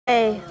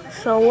Hey,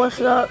 so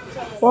what's up?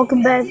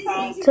 Welcome back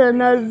to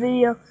another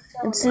video,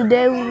 and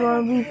today we're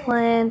going to be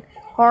playing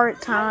Hard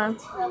Time.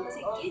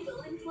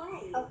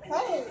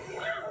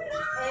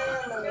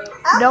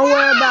 Don't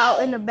worry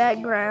about in the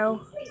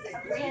background.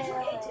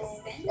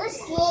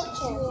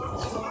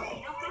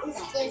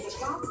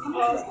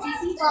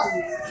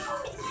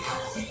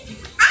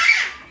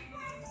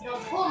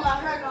 Don't pull my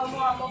hair no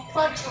more, I'm going to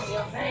punch on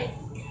your face.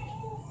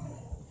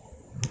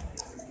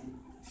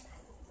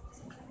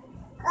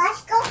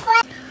 Let's go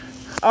fight.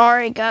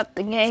 Already got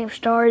the game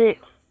started.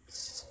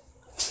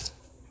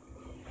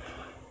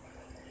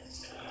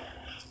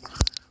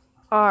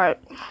 Alright.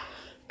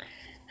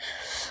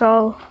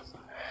 So,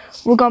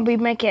 we're going to be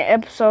making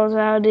episodes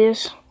out of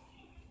this.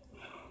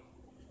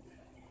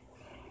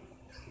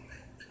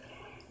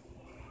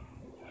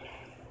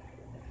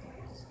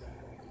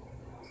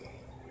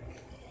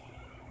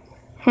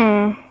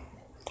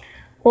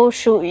 What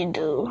should we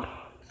do?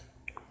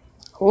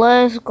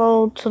 Let's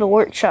go to the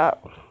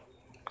workshop.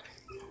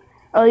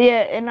 Oh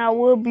yeah, and I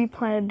will be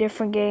playing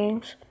different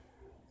games.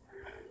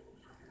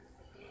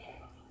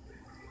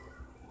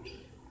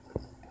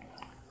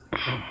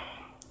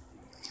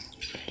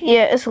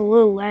 Yeah, it's a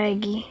little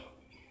laggy.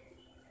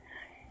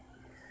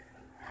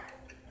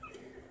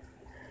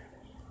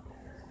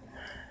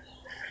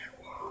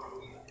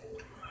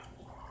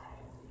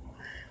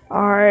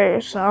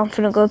 Alright, so I'm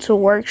finna go to the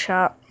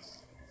workshop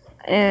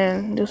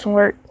and do some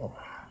work.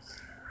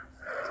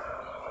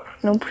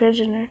 No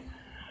prisoner.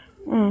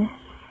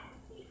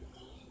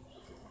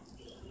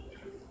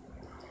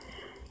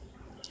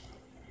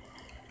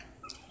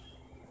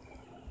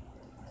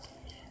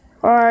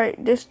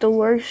 Alright, this is the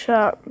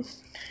workshop.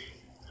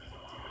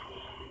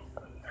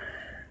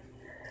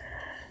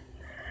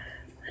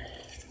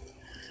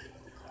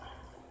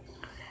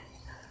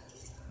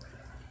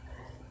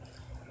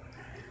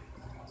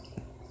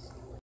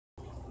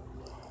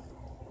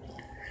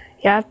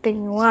 Yeah,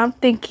 I'm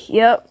thinking,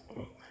 yep.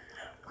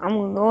 I'm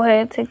gonna go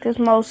ahead and take this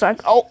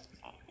motorcycle.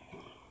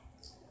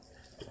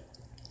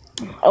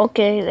 Oh!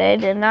 Okay, they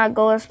did not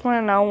go as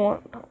planned. I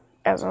want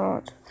as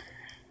on.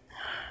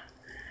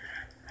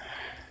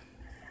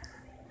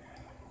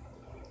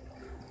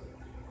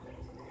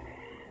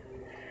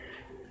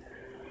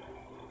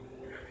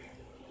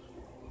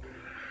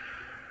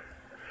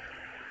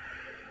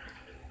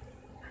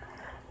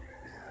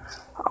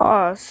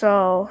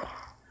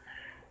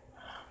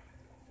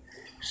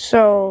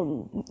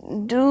 So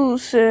dude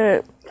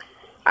said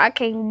I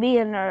can't be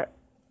in there,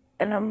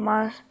 and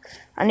I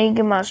need to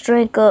get my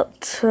strength up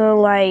to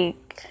like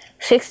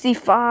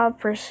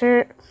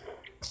 65%.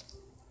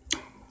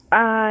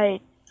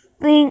 I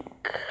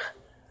think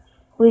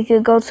we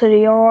could go to the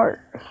yard,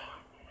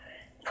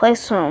 do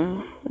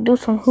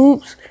some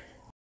hoops,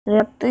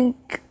 and I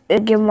think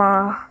it'll get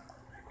my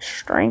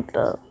strength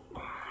up.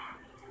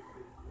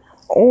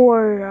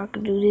 Or I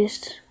could do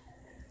this,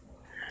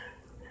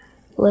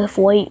 lift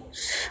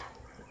weights.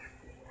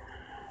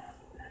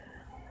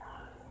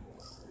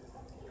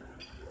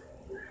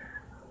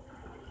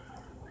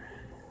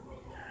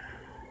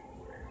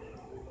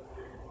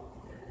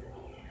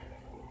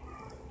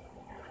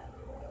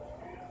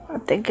 I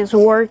think it's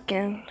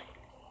working.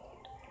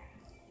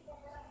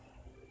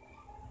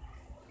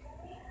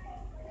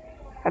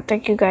 I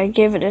think you gotta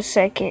give it a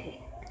second.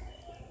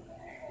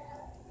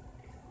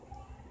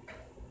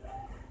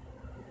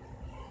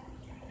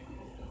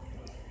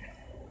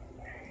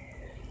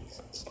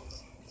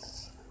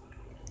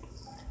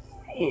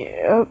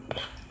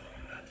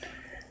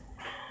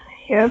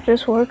 Yep,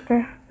 it's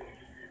working.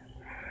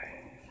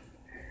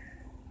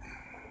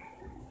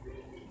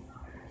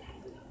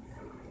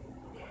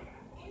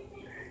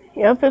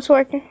 Yep, it's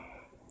working.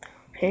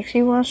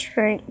 61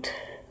 strength.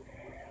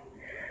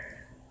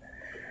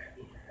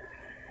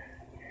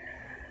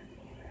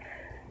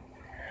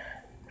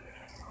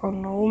 I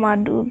don't know what my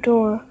dude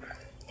doing.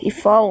 He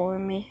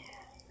following me.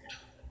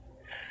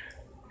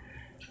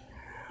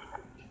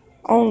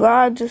 Oh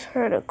God, I just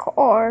heard a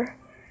car.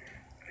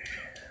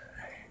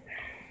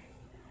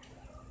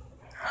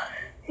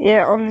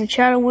 Yeah, on the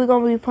channel we're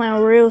gonna be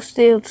playing Real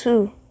Steel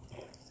too.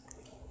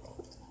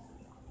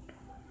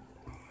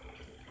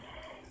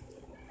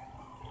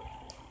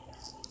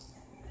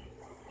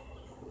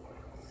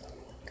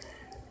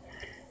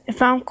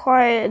 If I'm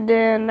quiet,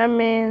 then that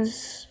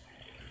means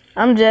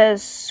I'm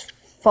just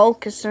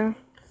focusing.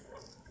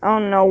 I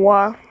don't know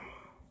why.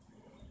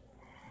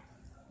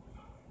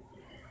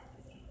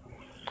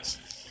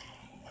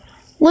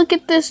 Look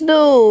at this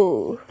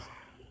dude.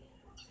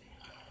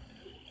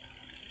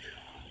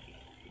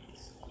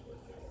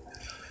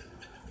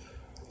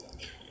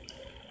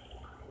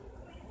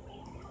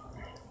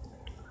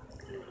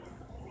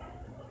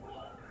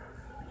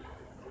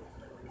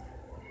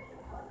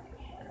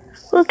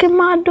 Look at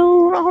my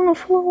dude on the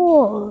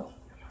floor.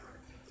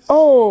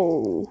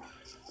 Oh,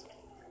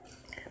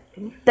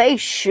 they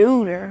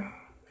shooter.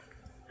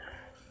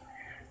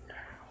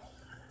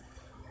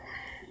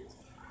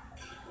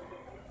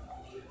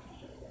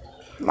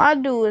 My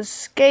dude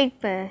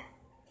escaping.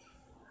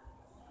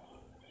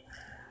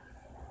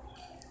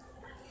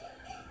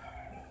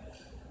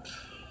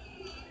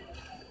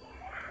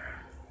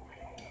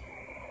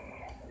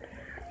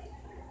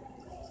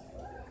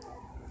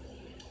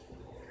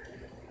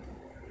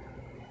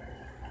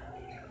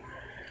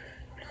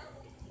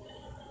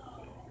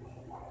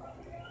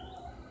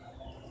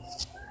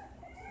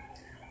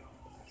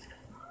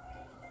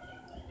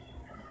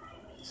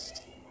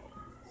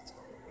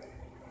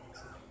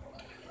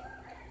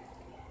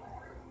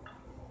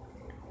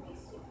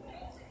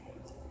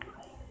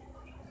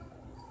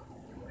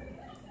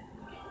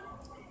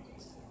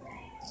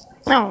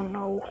 don't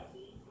know.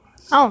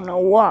 I don't know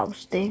what I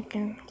was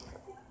thinking.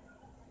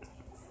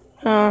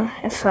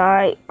 It's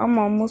alright. I'm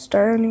almost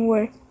there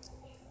anyway.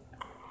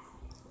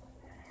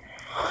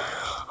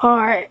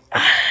 Alright.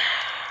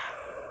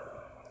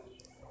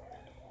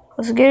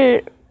 Let's get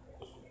it.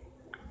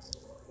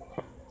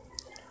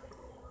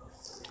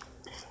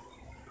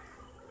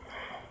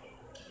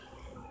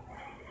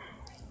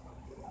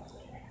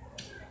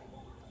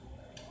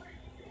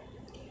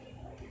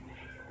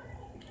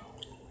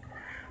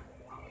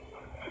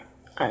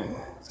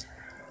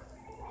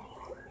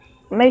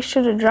 Make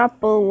sure to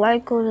drop a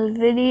like on the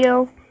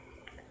video,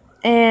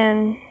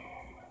 and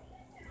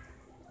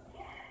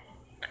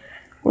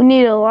we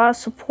need a lot of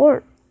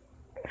support.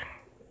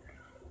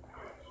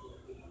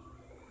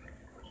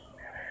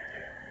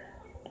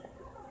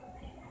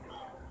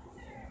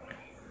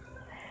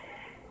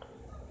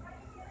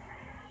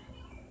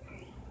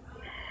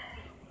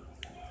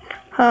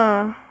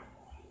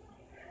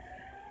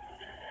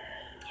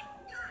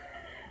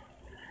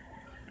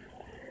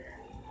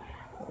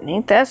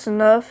 Ain't that's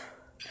enough?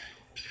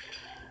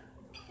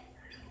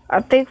 I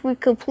think we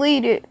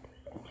completed.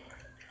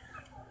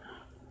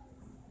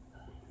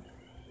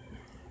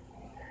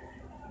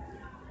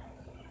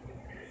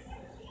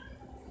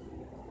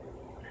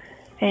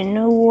 A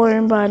new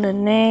warden by the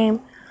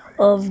name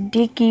of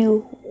Dickie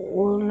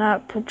will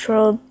not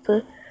patrol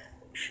the...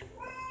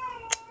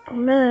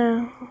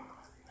 Man,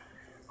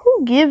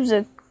 who gives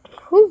a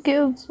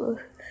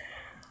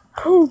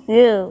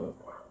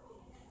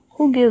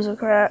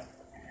crap?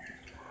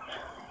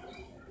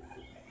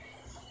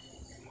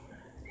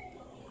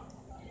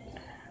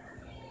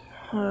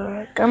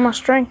 Alright, got my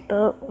strength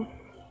up.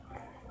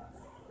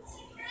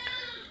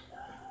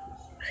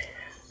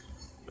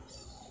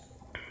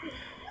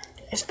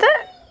 Is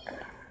that?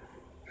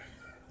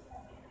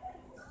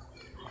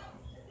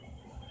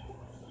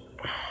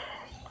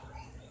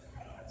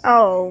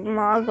 Oh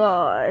my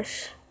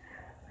gosh.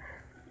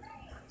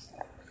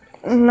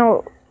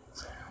 No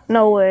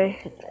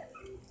way.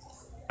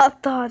 I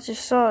thought I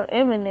just saw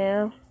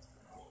Eminem.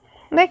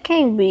 That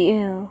can't be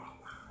him.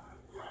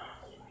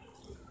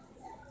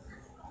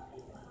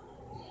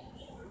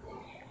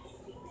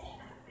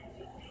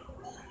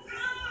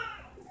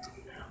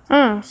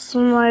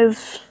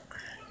 Somebody's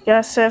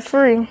got set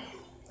free.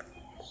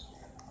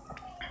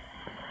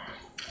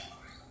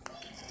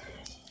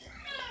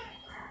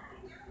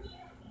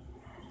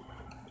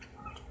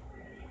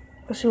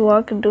 Let's see what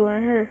I can do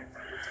in here.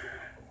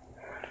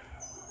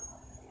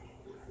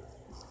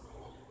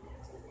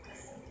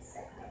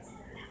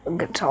 A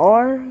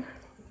guitar?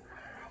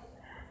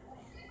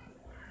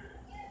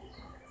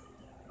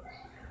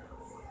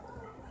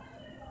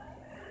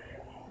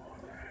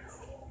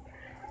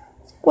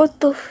 What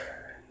the f...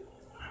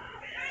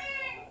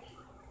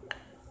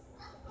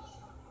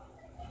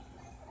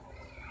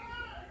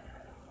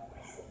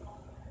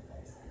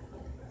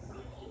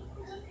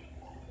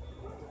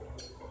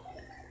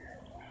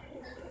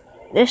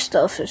 This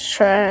stuff is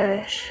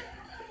trash.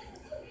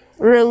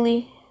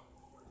 Really?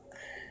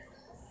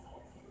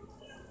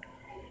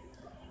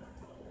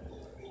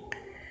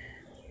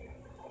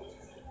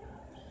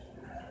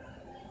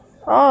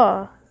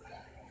 Oh,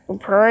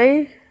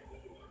 pray.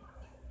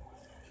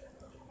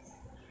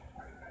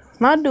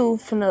 My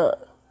dude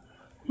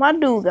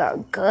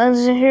got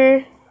guns in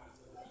here.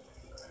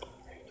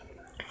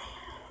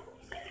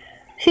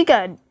 He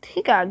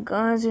got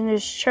guns in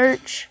his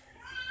church.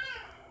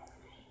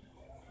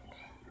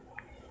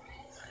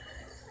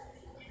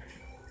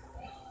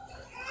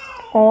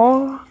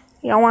 Oh,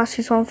 y'all wanna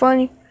see something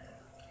funny?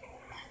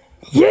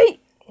 Yeet!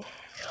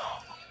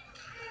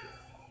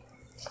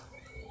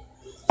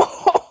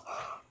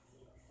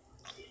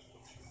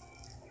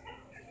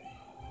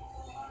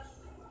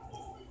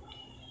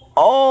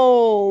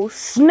 Oh,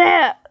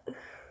 snap!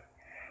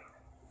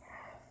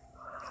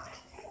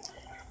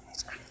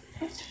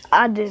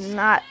 I did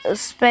not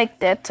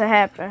expect that to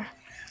happen.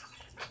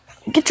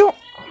 Get your...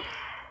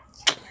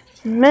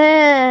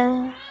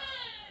 Man.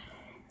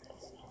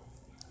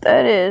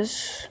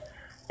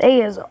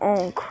 They is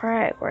on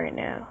crack right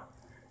now.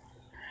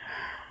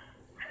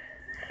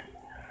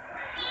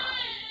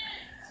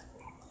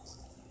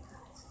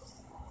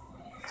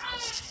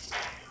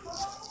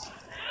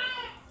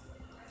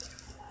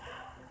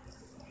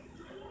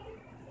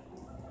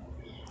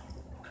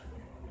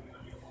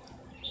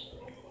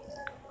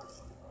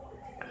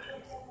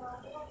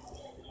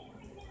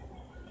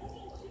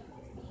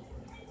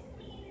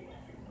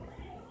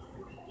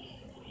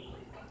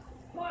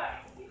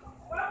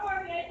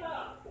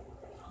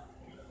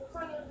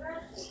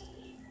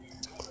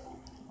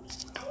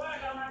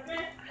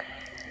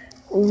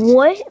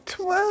 What,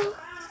 bro?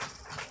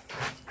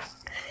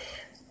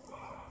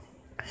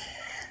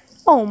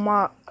 Oh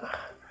my...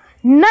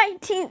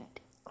 19...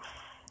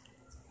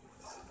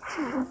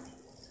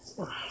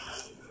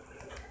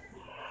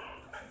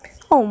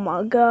 Oh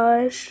my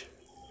gosh.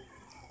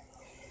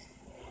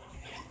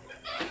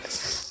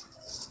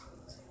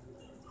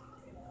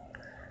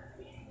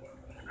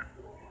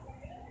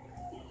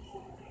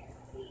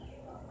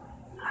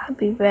 I'll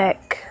be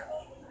back.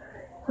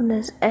 when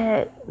this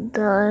ad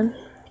done.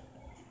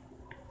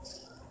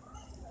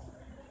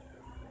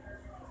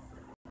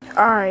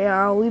 Alright,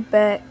 y'all, we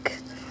back.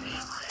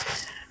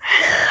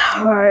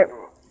 Alright.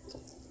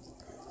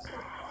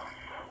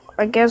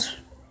 I guess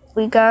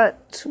we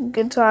got to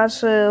get to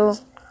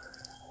ourselves.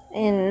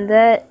 And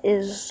that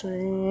is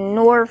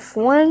North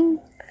 1,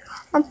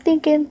 I'm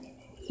thinking.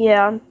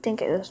 Yeah, I'm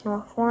thinking it's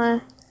North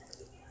 1.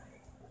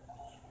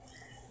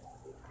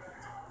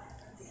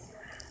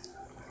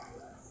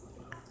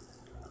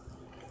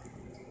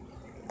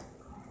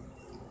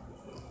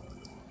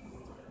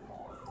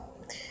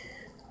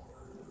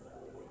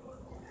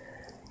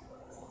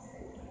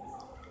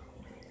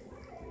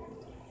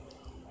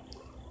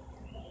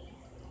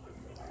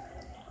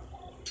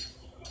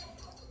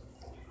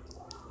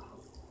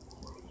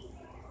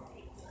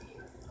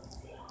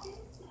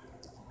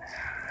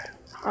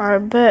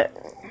 Alright, bet.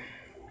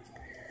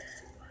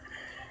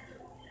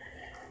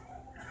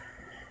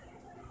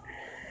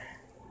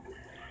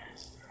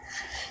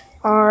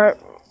 Alright,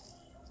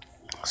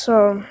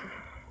 so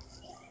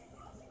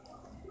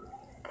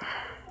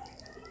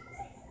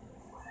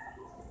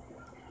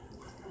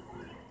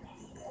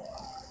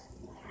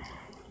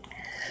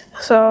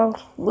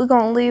we're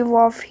gonna leave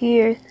off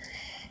here,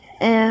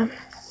 and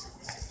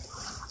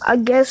I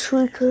guess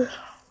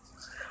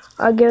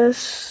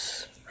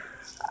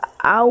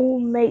I will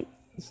make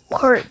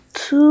part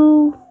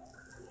 2.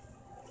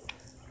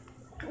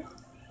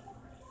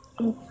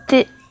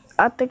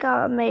 I think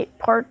I'll make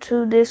part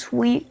 2 this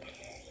week,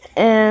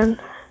 and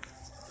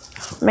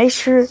make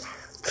sure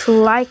to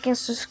like and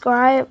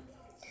subscribe.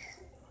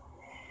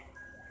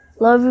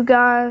 Love you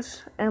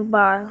guys, and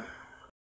bye.